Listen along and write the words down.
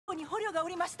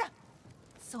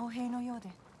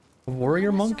A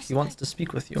warrior monk? He wants to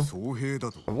speak with you.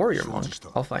 A warrior monk?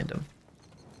 I'll find him.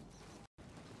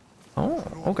 Oh,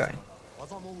 okay.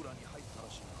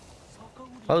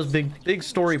 That was big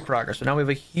story progress. So now we have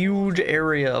a huge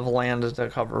area of land to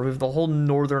cover. We have the whole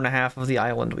northern half of the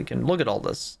island. We can look at all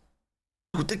this.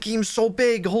 Dude, the game's so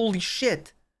big. Holy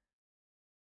shit.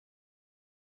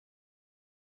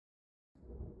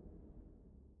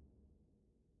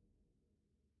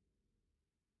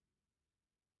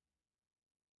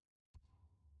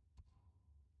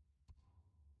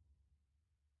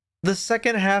 The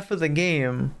second half of the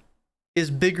game is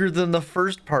bigger than the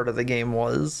first part of the game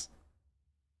was.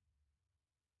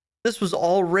 This was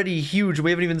already huge. We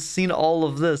haven't even seen all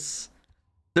of this.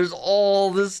 There's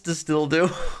all this to still do.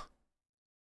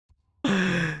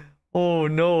 Oh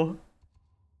no.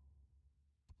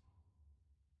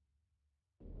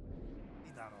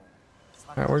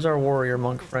 Alright, where's our warrior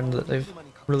monk friend that they've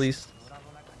released?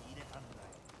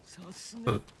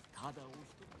 Oh,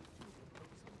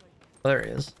 there he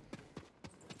is.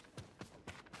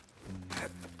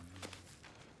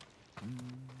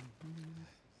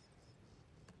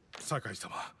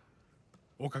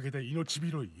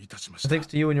 Thanks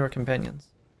to you and your companions.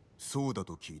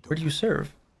 Where do you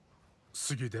serve?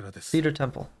 Cedar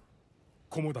Temple.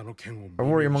 Our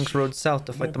warrior monks rode south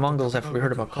to fight the Mongols after we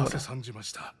heard about Komoda.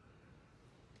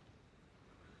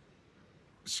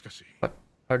 But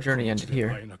our journey ended here.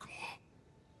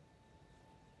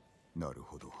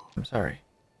 I'm sorry.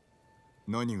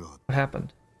 What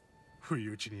happened?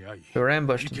 We were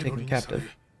ambushed and taken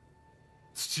captive.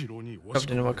 Shoved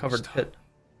into a covered pit.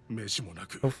 No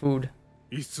food.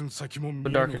 So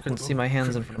dark I couldn't see my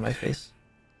hands in front of my face.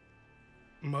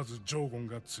 I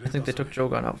think they took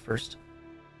Jogon out first.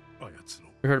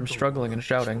 We heard him struggling and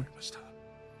shouting.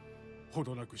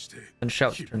 Then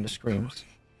shouts turned to screams.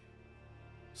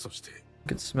 We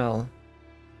could smell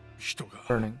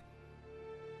burning.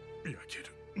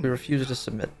 We refused to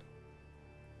submit.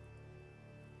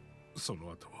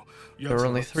 There were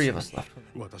only 3 of us left.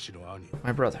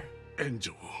 My brother.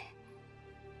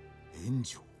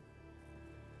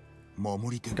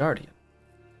 Guardian.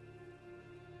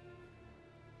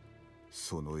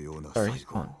 Sorry, he's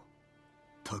gone.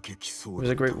 He was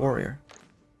a great warrior.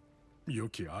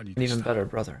 An even better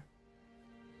brother.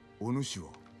 What's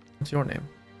your name?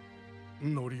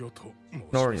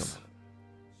 Norio.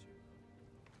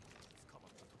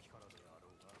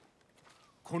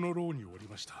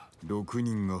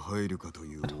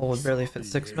 That hole would barely fit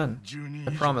 6 men.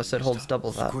 I promise it holds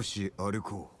double that. Fushi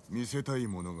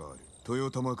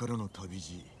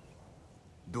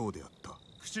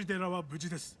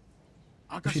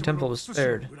Temple was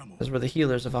spared, as were the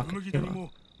healers of Akashima.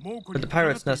 But the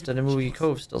pirate's nest at Imugi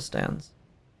Cove still stands.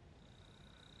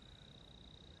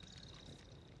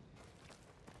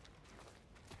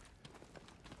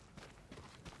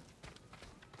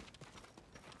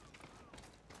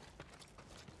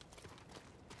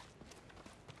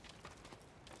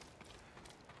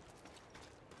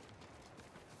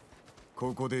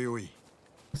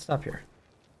 Let's stop here.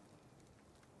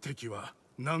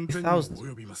 Thousands.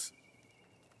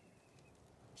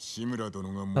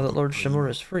 Now that Lord Shimura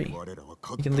is free,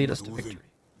 he can lead us to victory.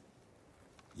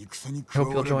 I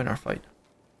hope you'll join our fight.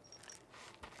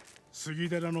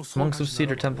 Monks of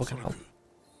Cedar Temple can help.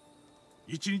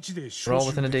 We're all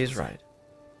within a day's ride.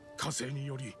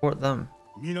 Support them,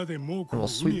 and we'll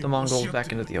sweep the Mongols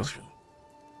back into the ocean.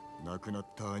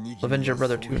 Avenge your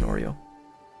brother too, Norio.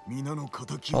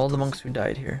 All the monks who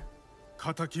died here.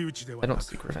 I don't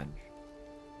seek revenge,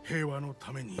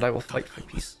 but I will fight for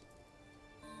peace.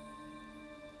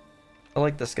 I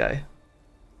like this guy.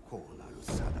 All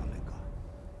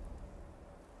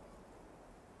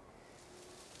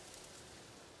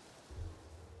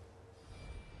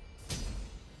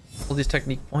these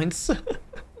technique points.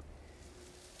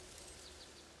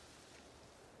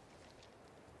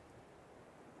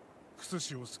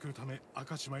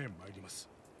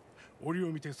 We're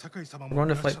going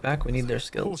to fight back, we need their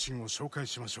skills.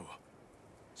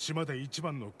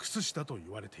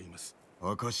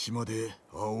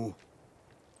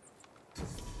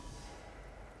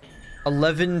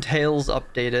 11 tales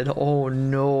updated. Oh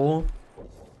no.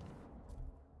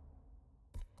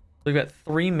 We've got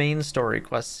 3 main story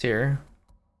quests here.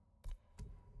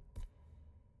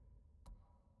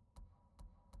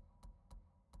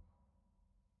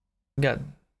 We got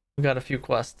a few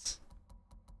quests.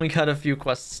 We got a few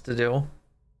quests to do.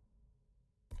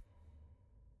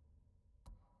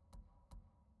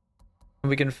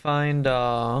 We can find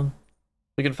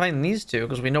these 2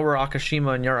 because we know where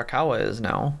Akashima and Yarikawa is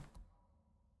now.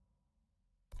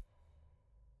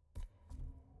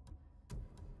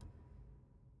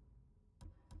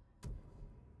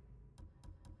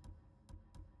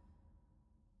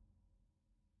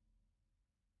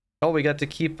 Oh, we got to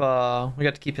keep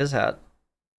his hat.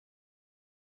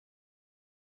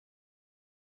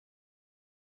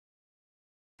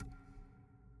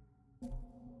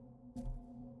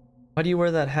 Why do you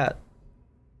wear that hat?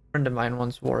 A friend of mine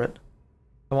once wore it.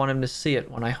 I want him to see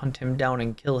it when I hunt him down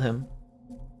and kill him.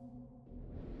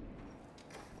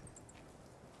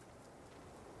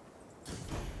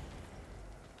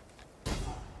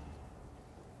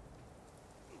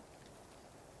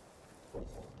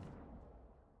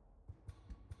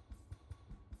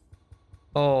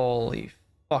 Holy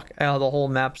fuck. Oh, the whole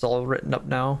map's all written up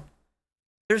now.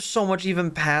 There's so much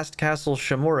even past Castle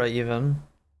Shimura even.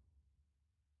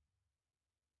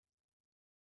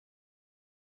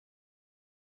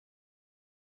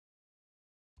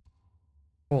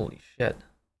 Holy shit.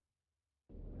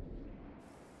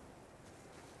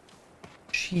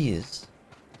 Jeez.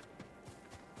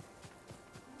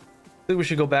 I think we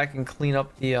should go back and clean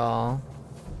up the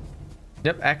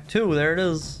Yep, Act 2, there it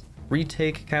is.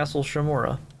 Retake Castle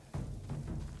Shimura.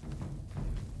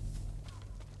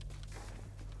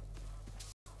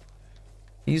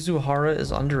 Izuhara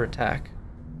is under attack.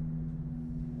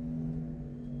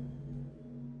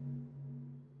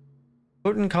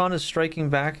 Khotan Khan is striking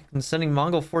back and sending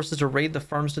Mongol forces to raid the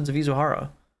farmsteads of Izuhara.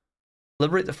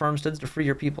 Liberate the farmsteads to free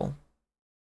your people.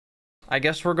 I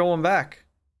guess we're going back.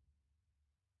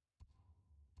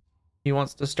 He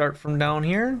wants to start from down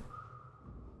here.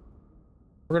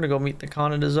 We're gonna go meet the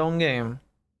Khan at his own game.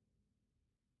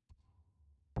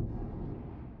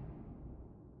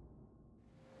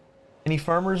 Any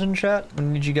farmers in chat? I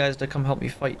need you guys to come help me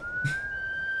fight.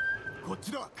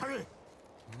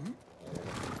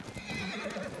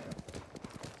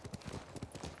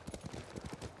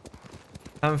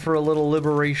 Time for a little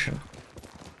liberation.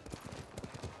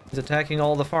 He's attacking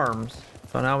all the farms.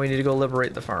 So now we need to go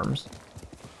liberate the farms.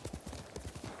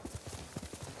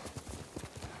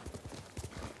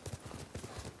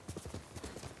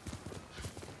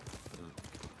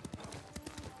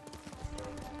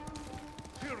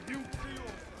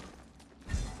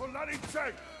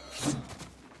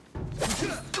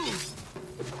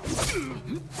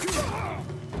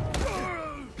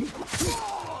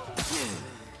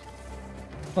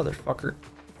 Motherfucker.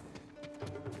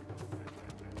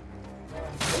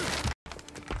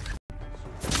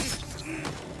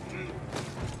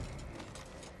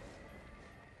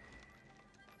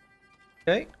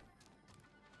 Okay.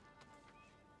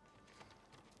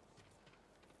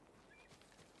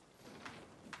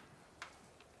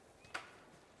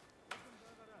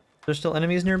 There's still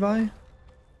enemies nearby?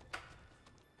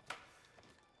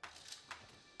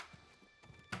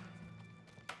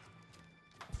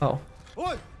 Oh.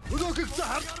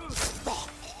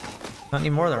 Not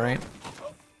anymore though, right?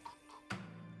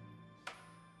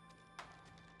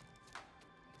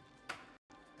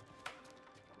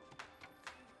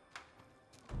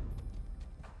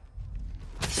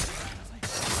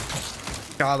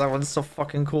 God, that one's so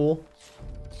fucking cool.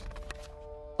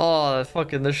 Oh,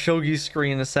 fucking the shogi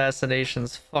screen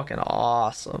assassination's fucking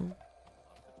awesome.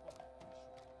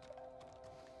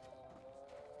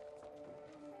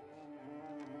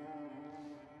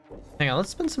 Hang on,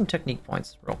 let's spend some technique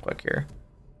points real quick here.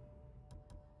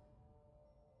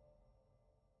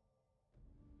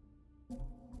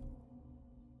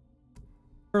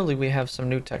 Surely we have some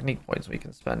new technique points we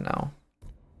can spend now.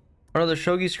 Oh, the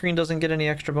shogi screen doesn't get any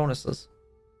extra bonuses.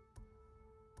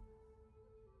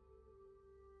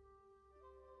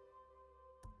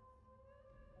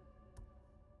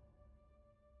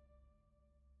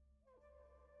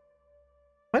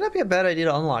 Might not be a bad idea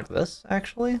to unlock this,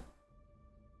 actually.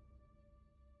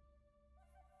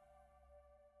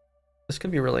 This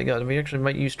could be really good. We actually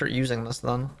might start using this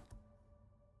then.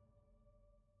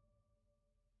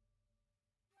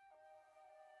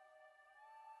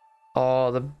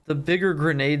 Oh, the bigger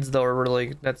grenades though are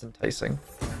really, that's enticing.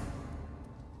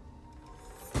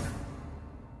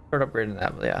 Start upgrading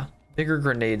that, but yeah. Bigger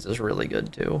grenades is really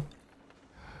good too.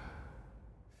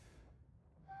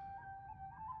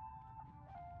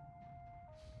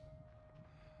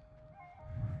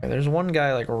 Okay, there's one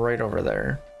guy like right over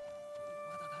there.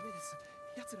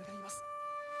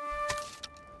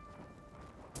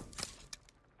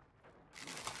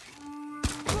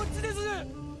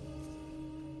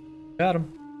 Got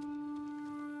him.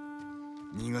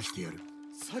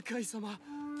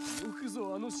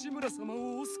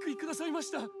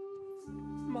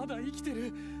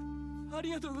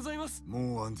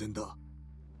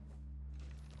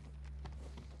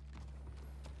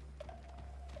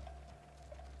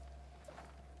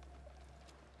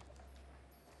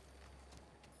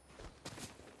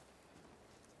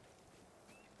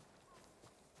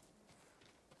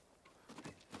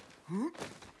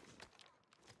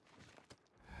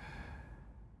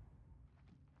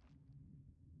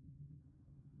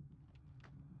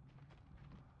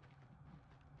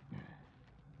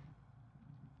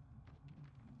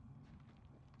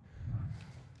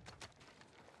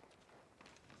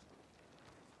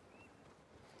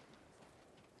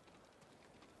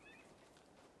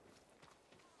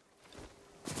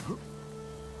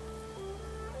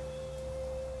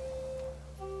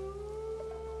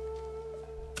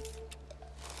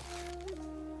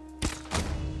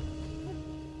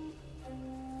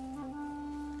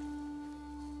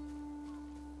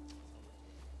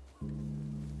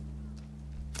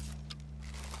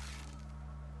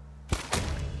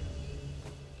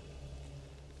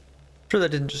 Sure that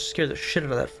didn't just scare the shit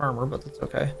out of that farmer, but that's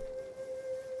okay.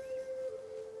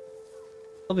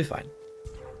 He'll be fine.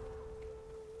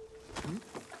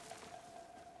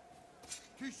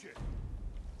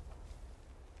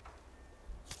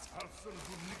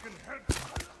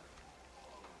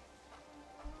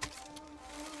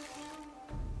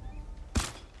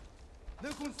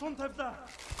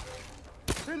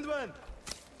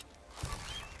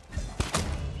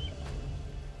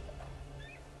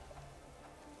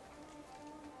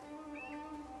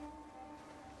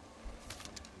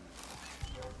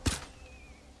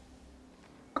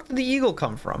 Where did the eagle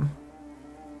come from?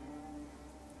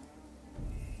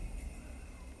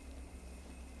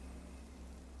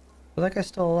 Well, that guy's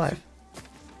still alive.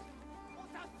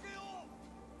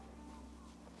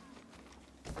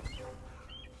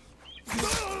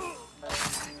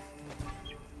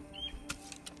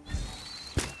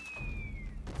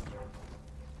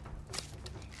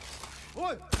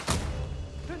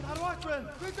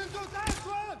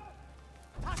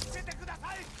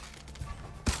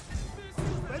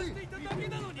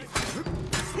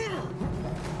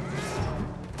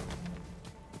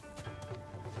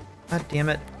 God damn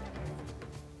it.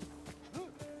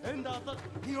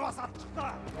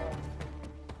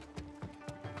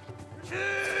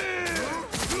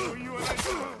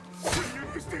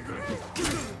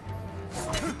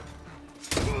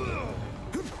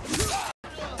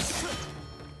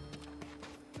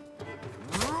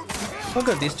 Oh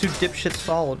good, these two dipshits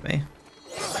followed me.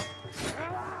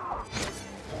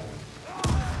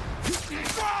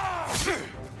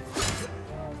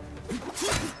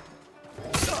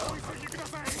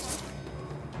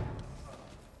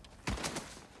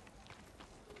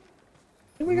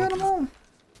 We got them all.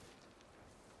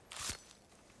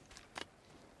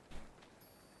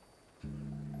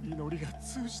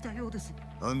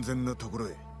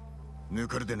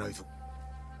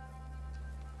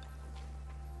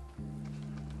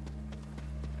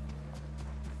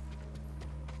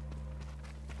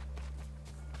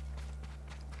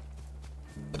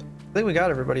 I think we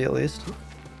got everybody at least.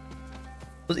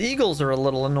 Those eagles are a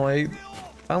little annoying.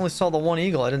 I only saw the one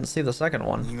eagle, I didn't see the second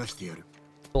one. Still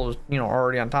was, you know,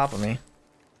 already on top of me.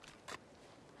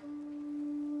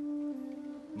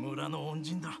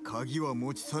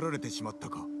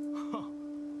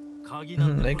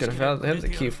 They could have had the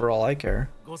key for all I care.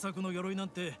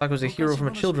 Like was a hero from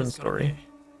a children's story.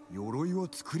 You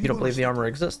don't believe the armor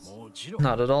exists?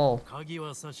 Not at all.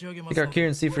 Take our key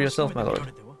and see for yourself, my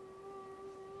lord.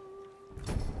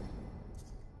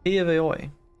 Key of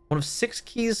Aoi. One of 6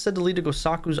 keys said to lead to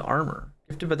Gosaku's armor,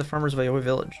 gifted by the farmers of Aoi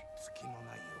village.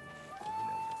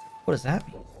 What does that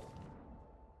mean?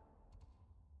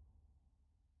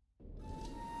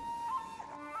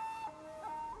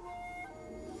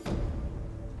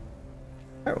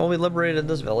 Alright, well we liberated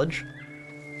this village.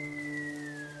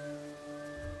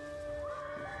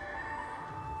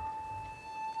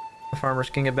 The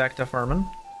farmers can get back to farming.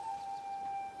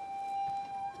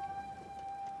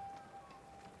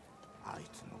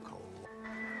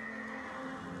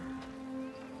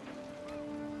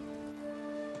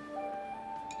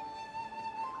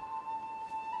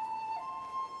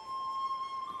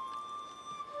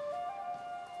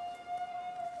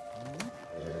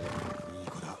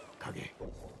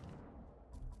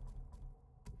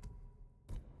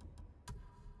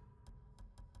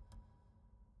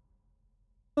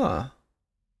 Huh.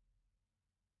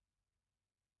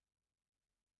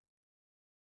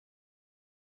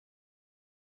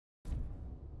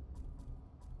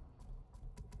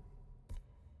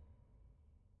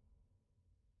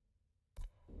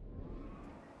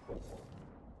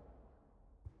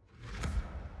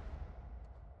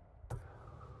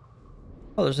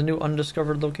 Oh, there's a new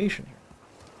undiscovered location here.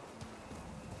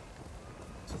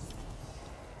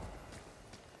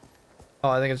 Oh,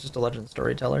 I think it's just a legend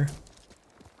storyteller.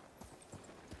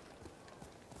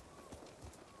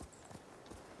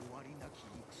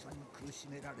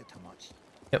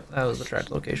 Yep, that was the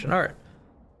tracked location. Alright.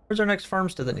 Where's our next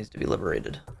farmstead that needs to be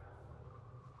liberated?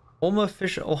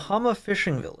 Ohama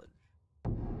Fishing Village.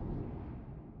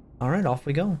 Alright, off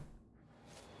we go.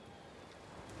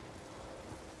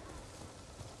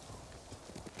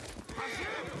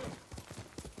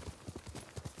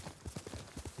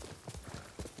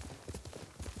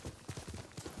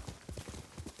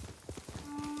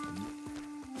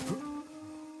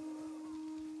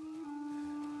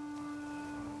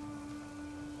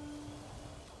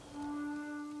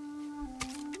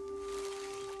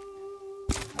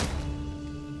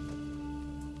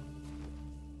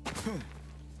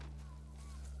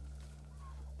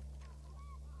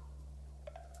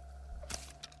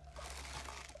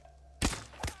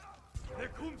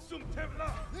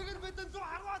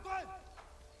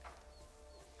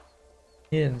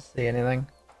 He didn't see anything.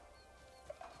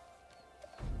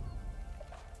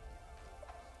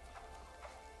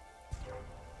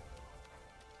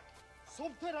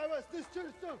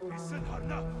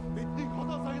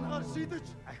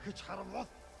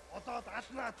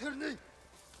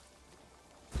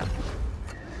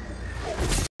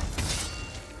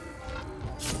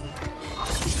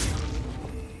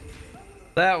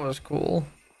 That was cool.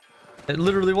 It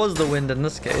literally was the wind in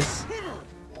this case.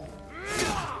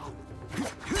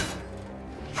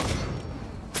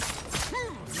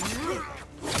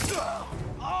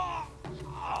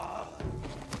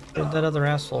 Where'd that other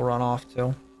asshole run off to?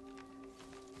 Or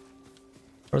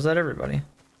was that everybody?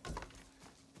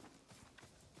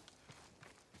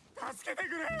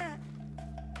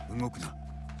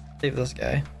 Save this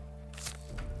guy.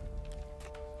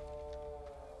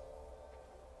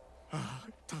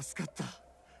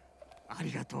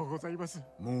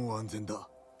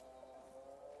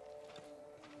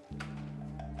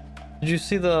 Did you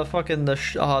see the fucking the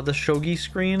shogi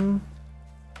screen?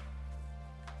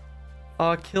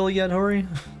 Kill yet, Hori?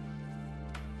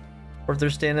 Or if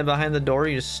they're standing behind the door,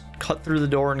 you just cut through the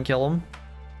door and kill them.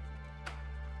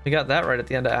 We got that right at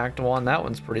the end of Act 1. That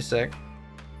one's pretty sick.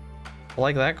 I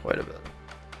like that quite a bit.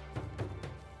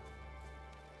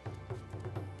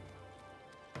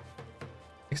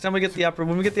 Next time we get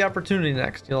when we get the opportunity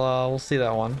next, we'll see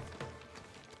that one.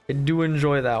 I do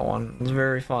enjoy that one. It's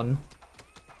very fun.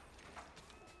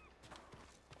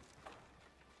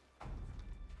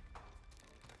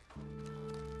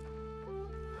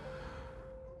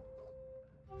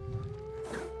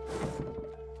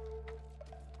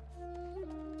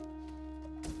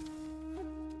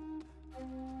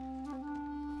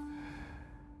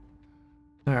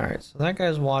 Alright, so that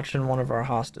guy's watching one of our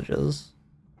hostages.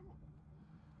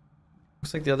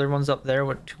 Looks like the other one's up there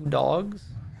with 2 dogs.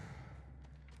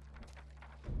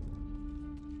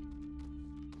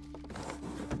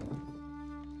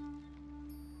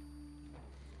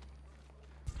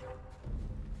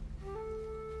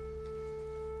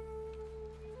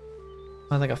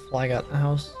 I think a fly got in the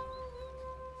house.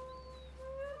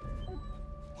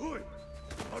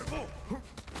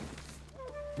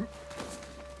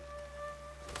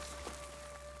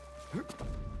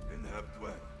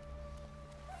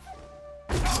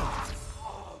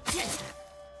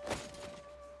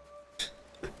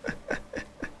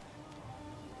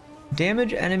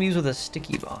 Damage enemies with a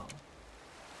sticky bomb.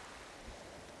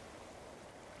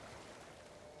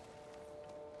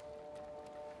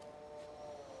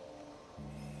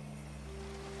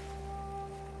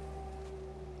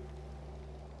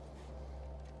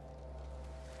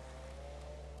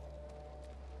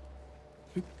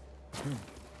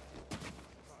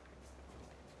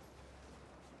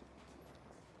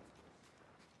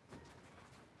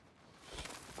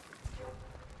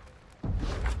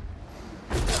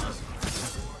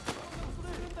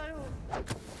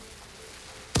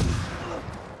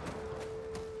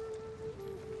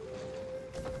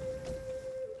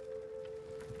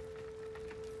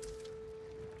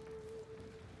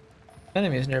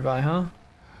 Enemies nearby, huh?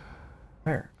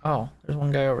 Where? Oh, there's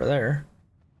one guy over there.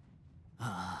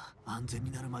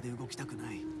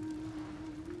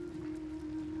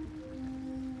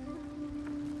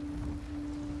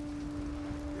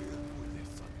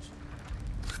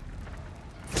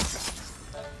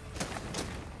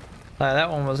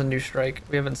 That one was a new strike.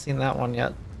 We haven't seen that one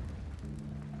yet.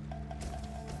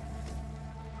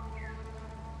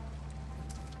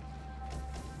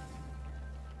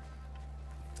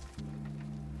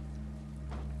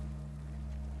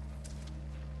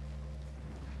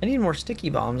 I need more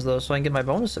sticky bombs though, so I can get my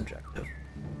bonus objective.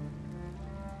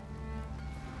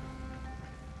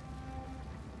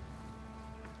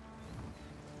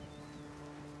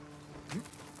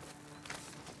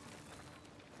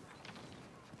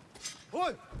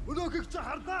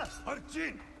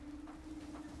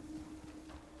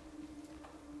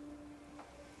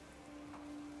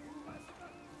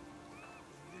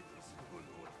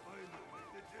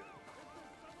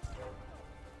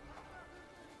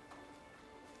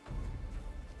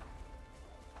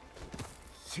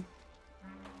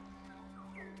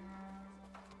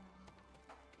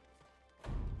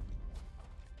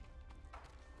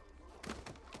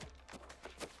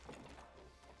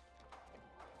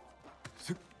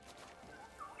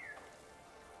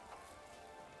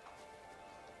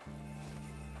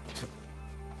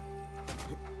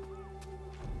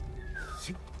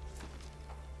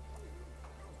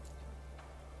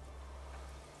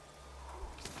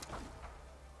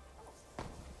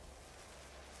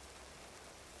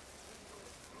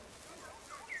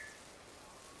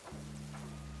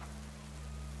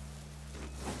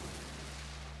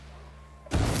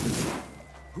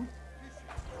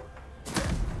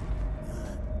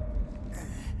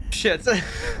 Shit.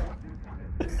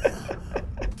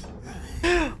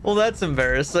 Well, that's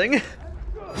embarrassing.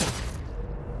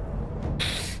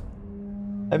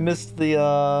 I missed the,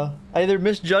 I either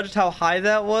misjudged how high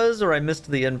that was, or I missed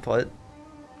the input.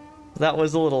 That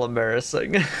was a little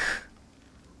embarrassing.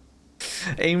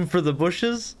 Aim for the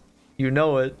bushes? You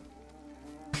know it.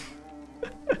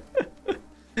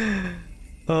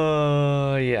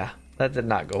 Yeah. That did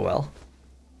not go well.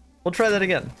 We'll try that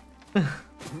again.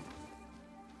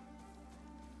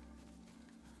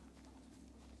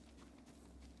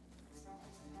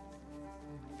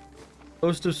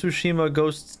 Ghost of Tsushima,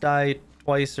 ghosts die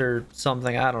twice or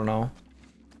something, I don't know.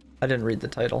 I didn't read the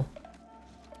title.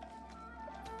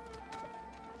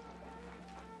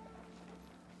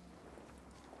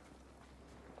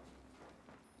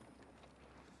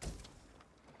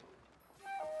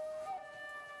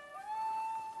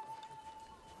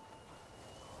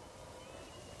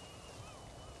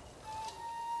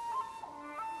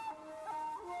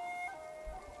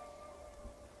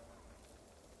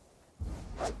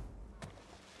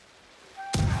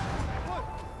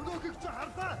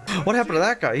 What happened to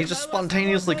that guy? He just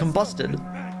spontaneously combusted.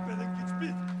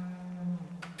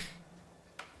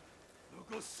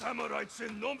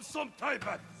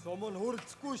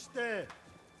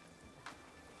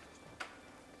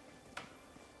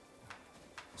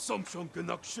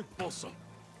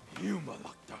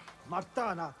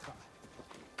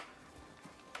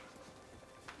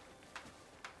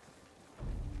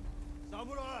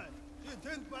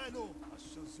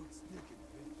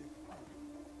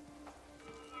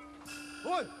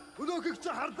 Ой, өнөөхийг чи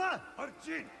харлаа. Харж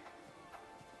ийн.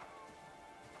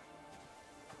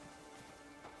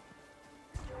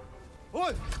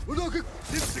 Ой, өнөөхийг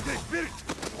зэмсгээ бэр.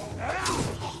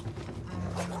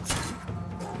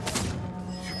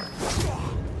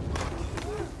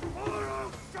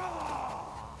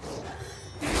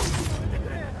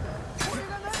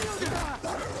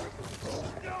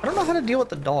 I don't know how to deal with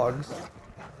the dogs.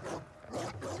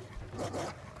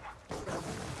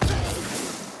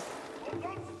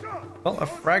 Well, a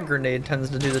frag grenade tends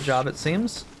to do the job, it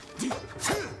seems.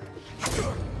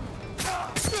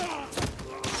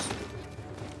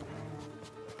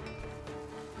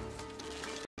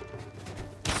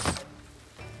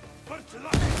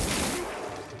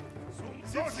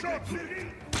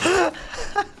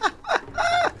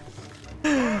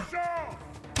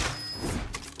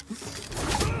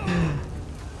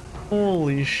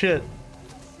 Holy shit.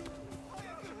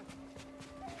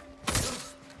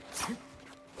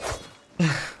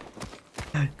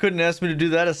 Couldn't ask me to do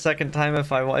that a second time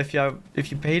if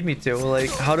you paid me to. Like,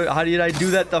 how did I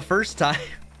do that the first time?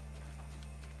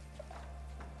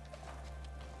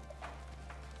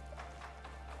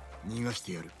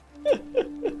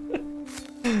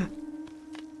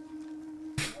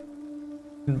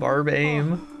 Barb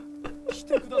aim.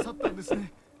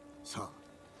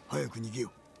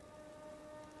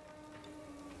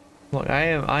 Look,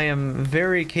 I am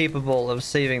very capable of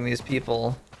saving these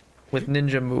people with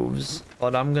ninja moves,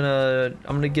 but I'm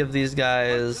gonna give these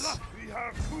guys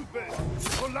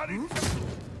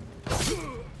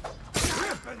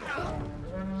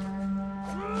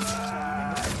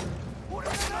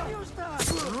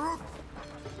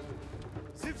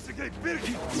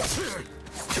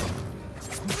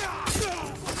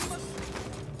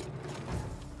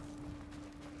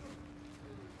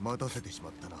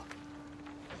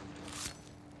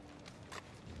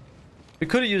we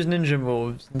could have used ninja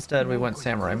moves. Instead, we went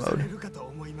samurai mode.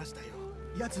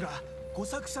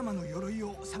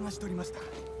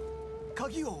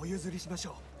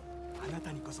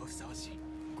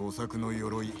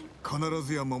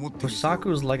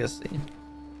 Kosaku's legacy.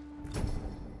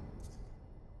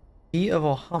 Key of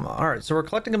Ohama. Alright, so we're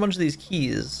collecting a bunch of these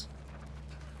keys.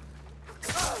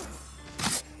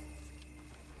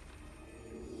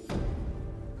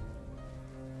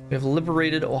 We have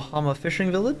liberated Ohama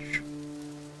fishing village.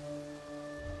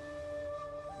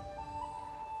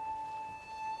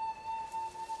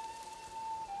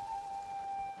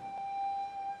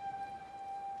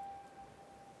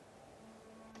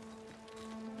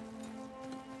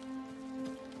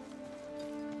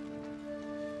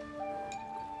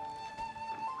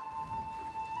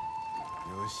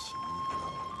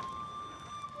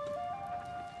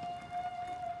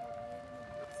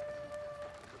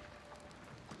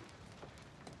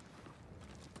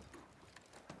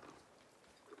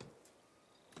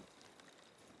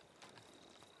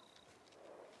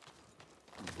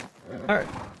 Alright,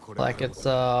 like it's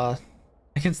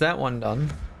that one done.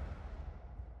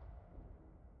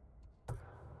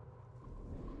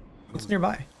 What's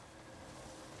nearby?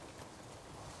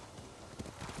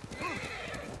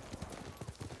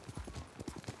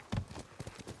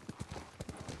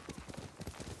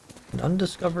 An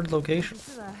undiscovered location.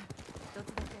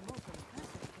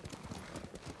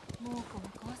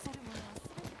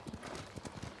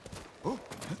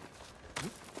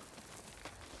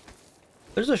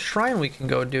 There's a shrine we can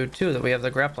go do too that we have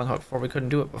the grappling hook for. We couldn't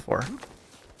do it before.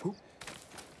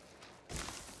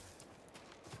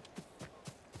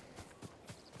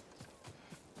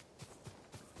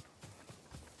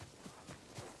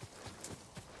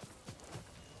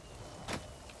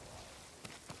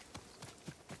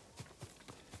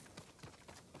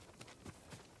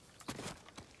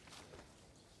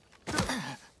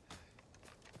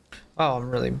 Oh,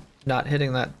 I'm really not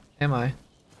hitting that, am I?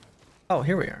 Oh,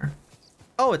 here we are.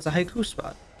 Oh, it's a haiku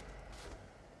spot.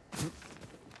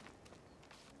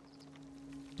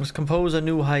 Let's compose a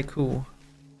new haiku.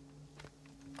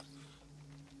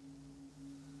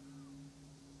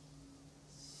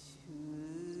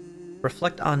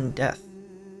 Reflect on death.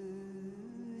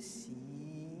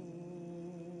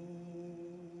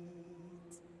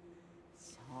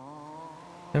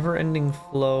 Never-ending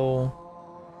flow.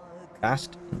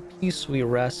 Fast in peace we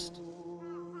rest.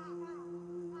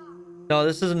 No,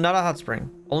 this is not a hot spring.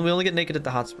 We only get naked at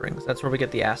the hot springs. That's where we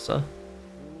get the Asa.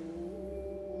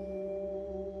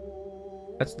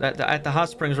 That's at the hot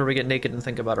springs where we get naked and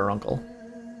think about our uncle.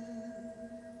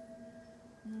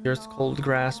 The earth's cold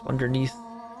grasp underneath.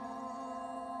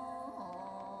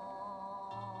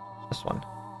 This one.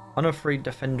 Unafraid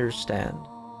defenders stand.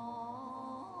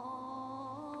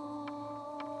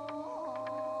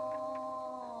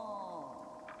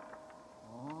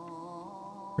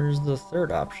 Where's the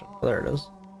third option? Oh, there it is.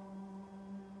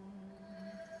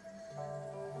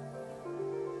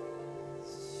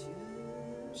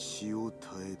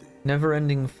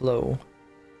 Never-ending flow.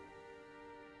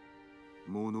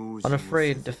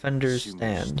 Unafraid defenders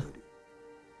stand.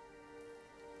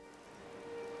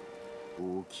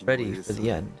 Ready for the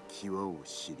end.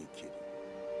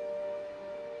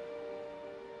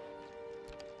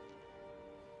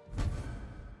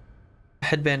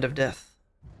 Headband of death.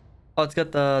 Oh, it's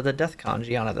got the death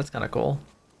kanji on it. That's kind of cool.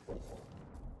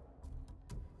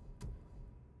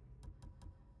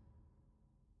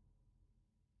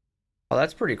 Oh,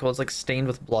 that's pretty cool. It's like stained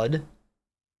with blood.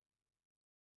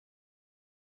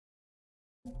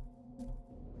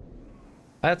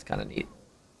 That's kind of neat.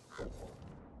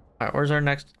 Alright, where's our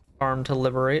next farm to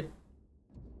liberate?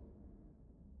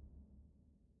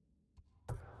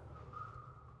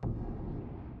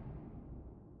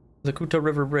 The Kuta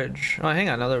River Bridge. Oh, hang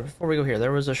on. Before we go here,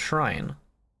 there was a shrine.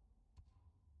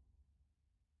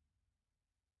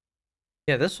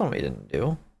 Yeah, this one we didn't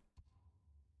do.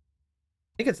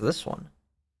 I think it's this one.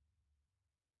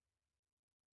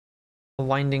 The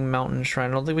Winding Mountain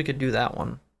Shrine. I don't think we could do that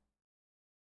one.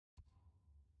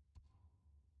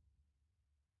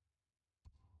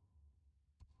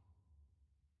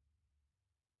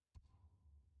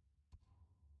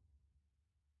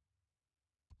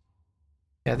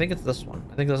 Yeah, I think it's this one.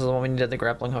 I think this is the one we needed the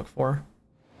grappling hook for.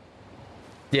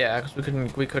 Yeah, because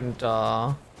we couldn't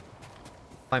climb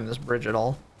this bridge at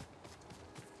all.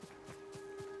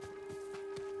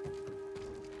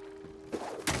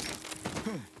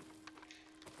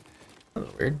 That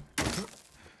was weird.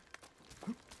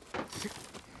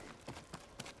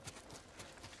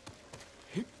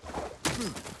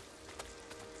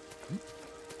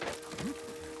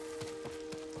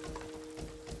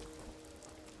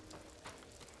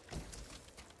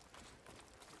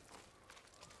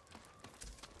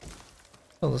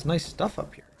 Oh, there's nice stuff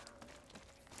up here.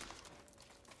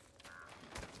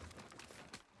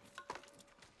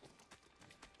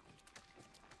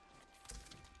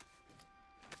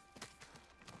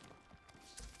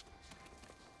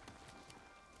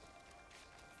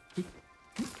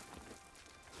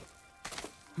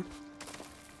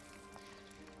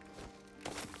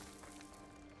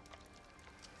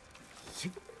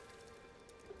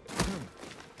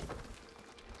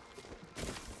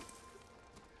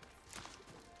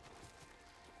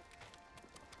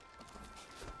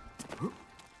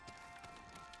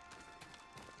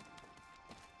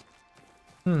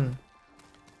 Is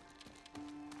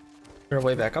there a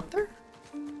way back up there?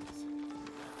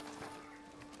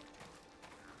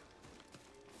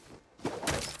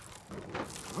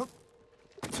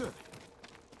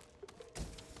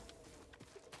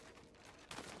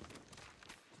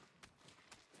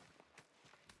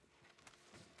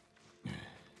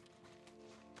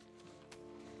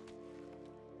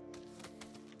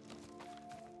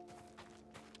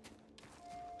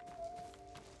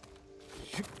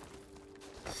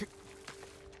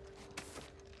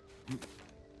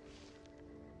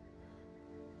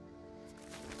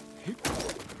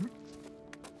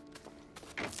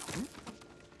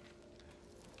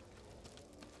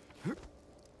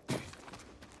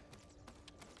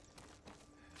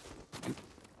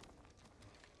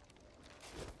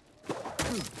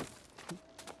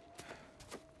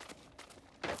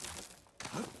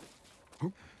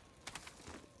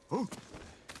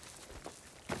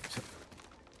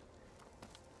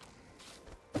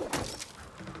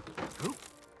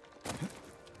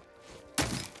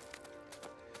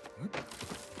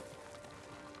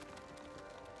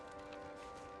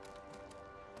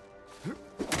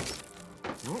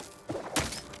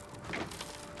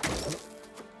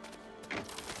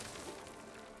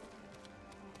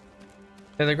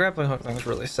 Yeah, the grappling hook thing is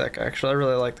really sick, actually. I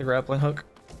really like the grappling hook.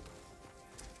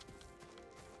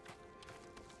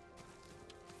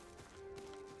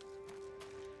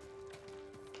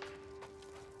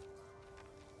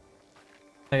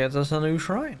 I guess that's a new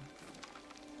shrine.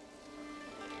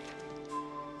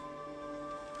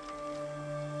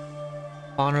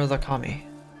 Honor the kami.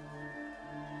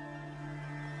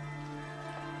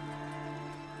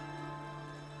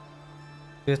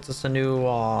 It's just a new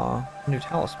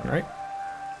talisman, right?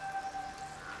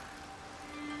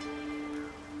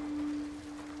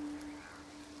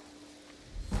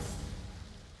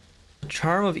 The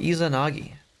charm of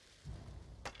Izanagi.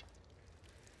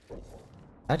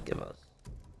 That'd give us.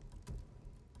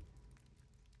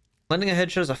 Landing a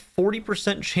headshot has a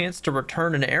 40% chance to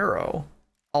return an arrow.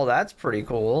 Oh, that's pretty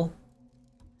cool.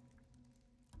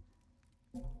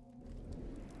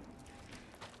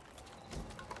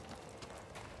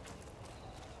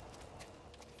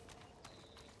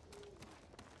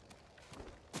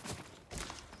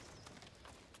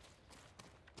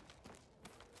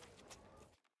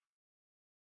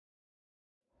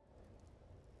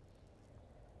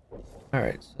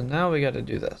 Alright, so now we gotta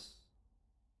do this.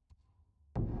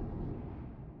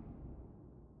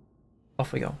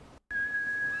 Off we go.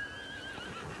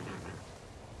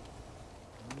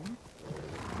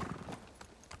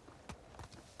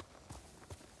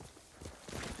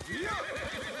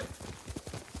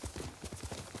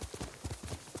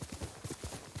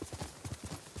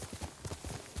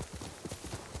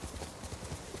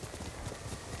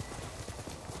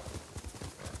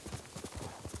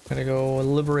 Gonna go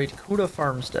liberate Kuda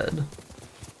Farmstead.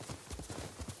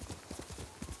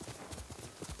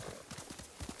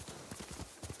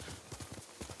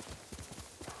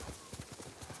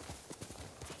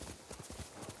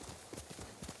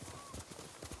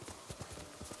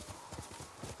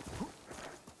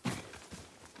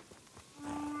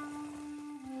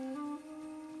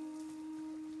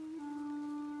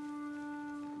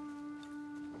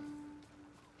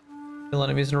 Kill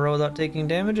enemies in a row without taking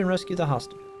damage and rescue the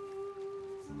hostage.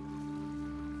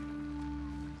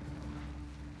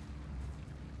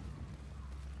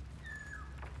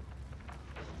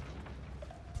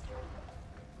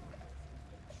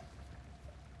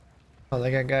 Oh, they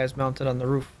got guys mounted on the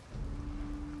roof.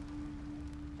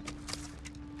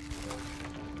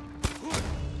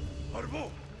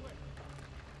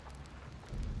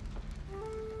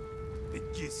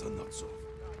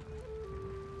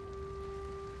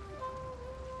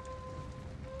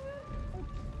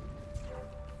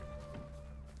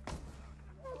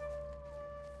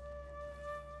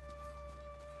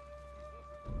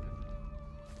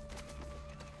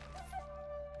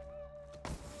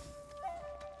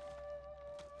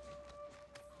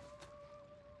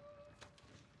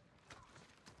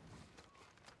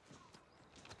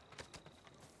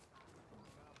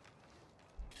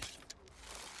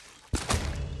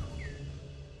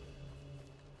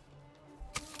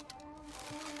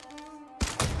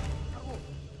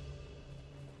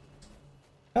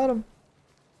 Got him.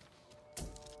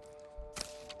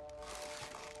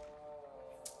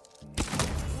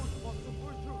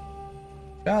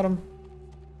 Got him.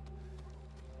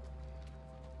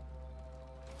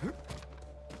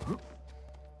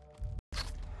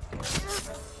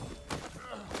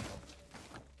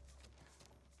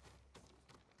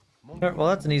 Alright, well,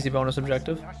 that's an easy bonus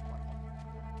objective.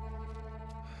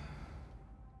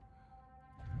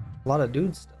 A lot of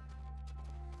dudes still.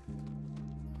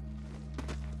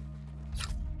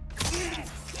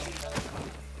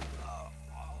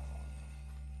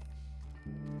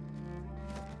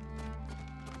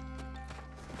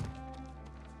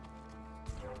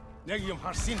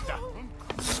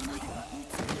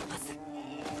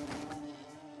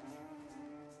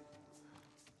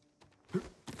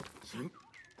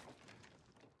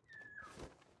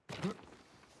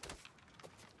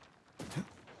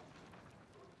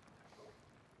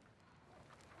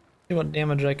 See what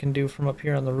damage I can do from up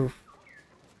here on the roof.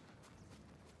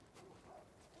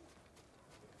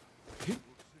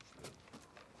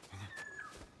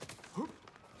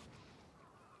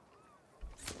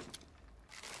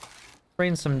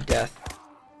 Rain some death.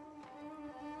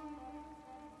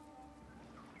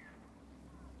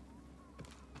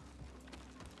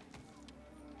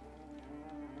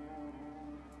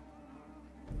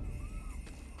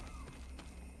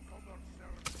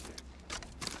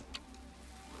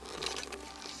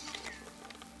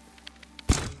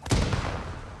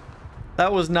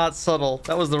 That was not subtle.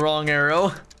 That was the wrong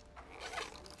arrow.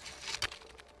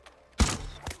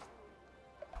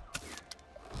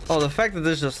 Oh, the fact that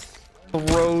this just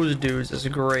throws dudes is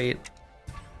great.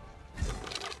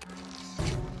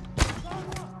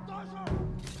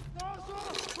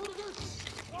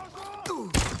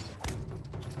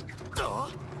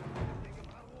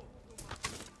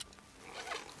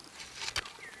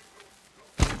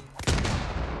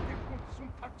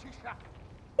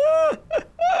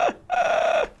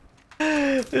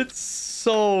 It's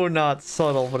so not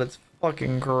subtle, but it's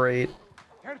fucking great.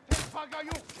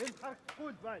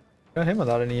 Got him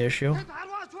without any issue.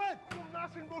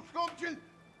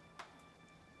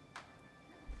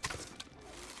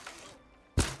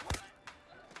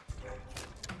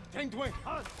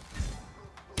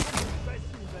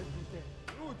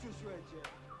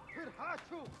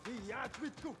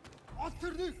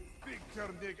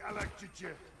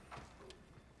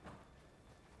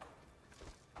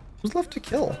 Who's left to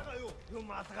kill?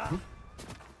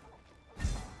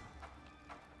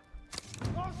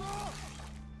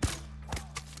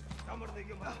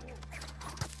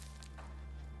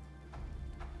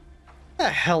 A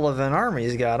hell of an army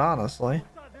he's got, honestly.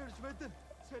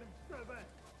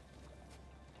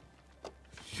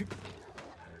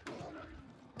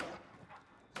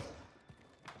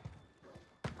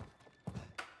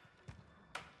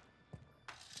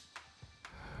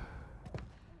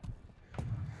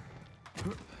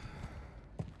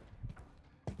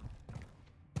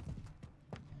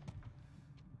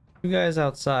 You guys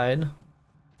outside.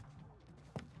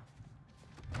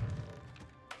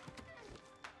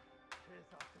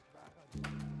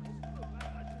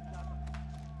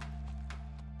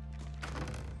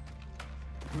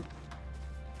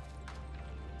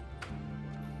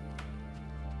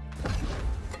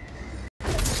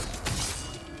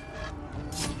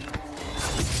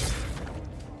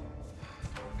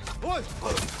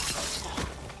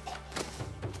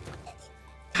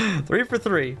 Three for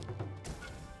three.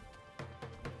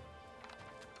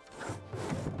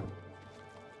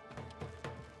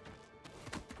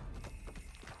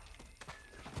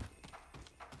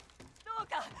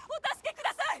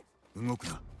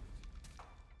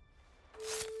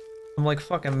 I'm like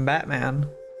fucking Batman.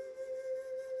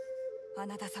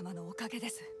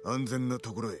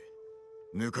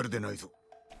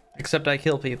 Except I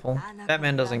kill people.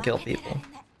 Batman doesn't kill people.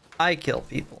 I kill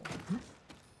people.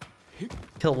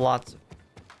 Kill lots of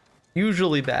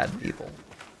usually bad people.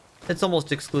 It's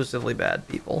almost exclusively bad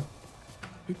people.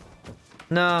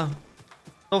 Nah.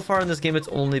 So far in this game it's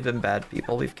only been bad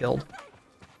people we've killed.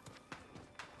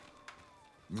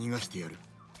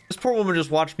 This poor woman just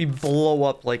watched me blow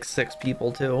up like 6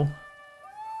 people too.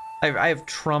 I have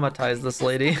traumatized this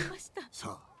lady.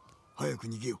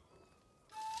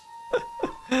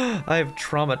 I have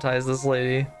traumatized this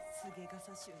lady.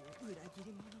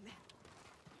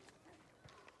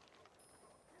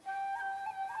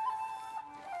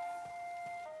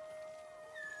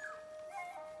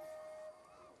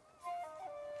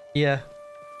 Yeah.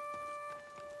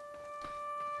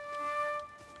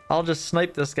 I'll just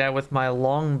snipe this guy with my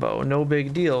longbow. No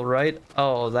big deal, right?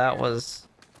 Oh, that was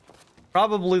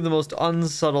probably the most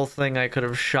unsubtle thing I could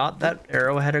have shot. That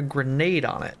arrow had a grenade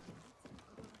on it.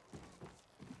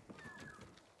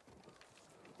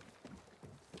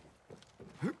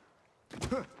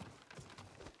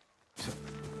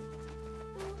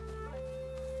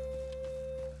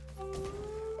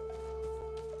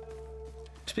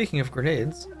 Speaking of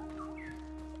grenades,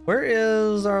 where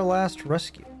is our last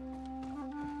rescue?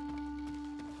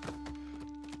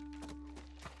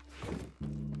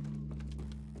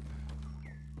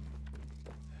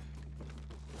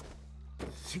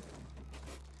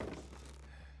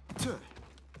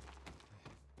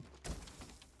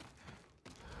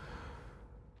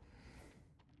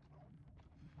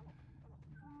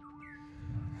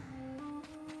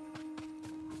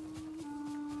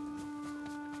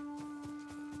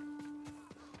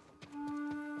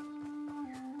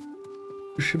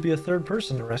 There should be a third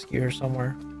person to rescue here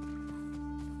somewhere.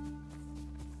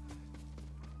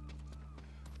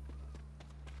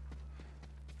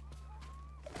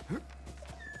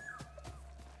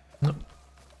 Nope.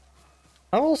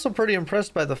 I'm also pretty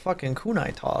impressed by the fucking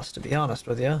kunai toss, to be honest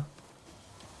with you.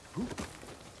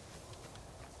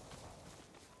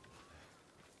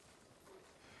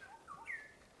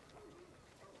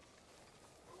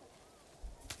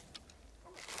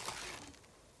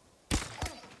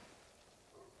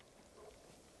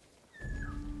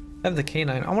 I have the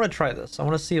canine. I want to try this. I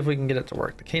want to see if we can get it to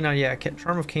work. The canine, yeah,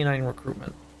 charm of canine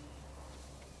recruitment.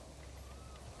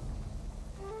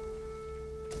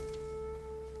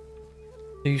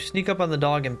 You sneak up on the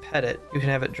dog and pet it. You can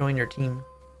have it join your team.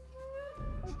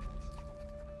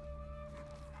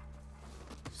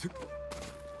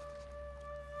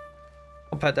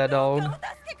 I'll pet that dog.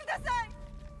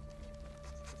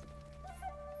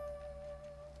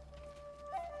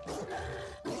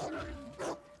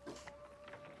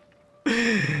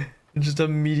 It just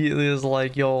immediately is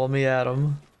like, yo, let me at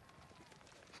him.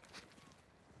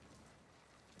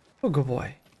 Oh, good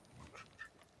boy.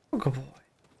 Oh, good boy.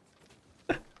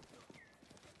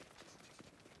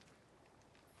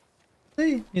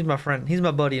 See, he's my friend. He's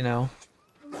my buddy now.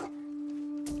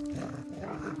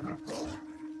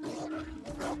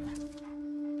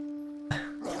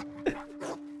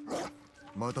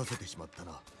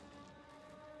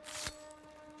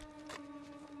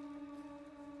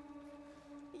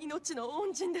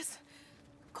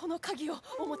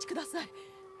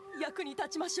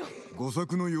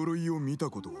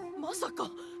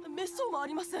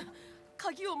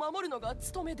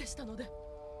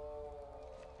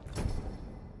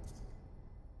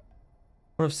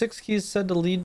 One of 6 keys said to lead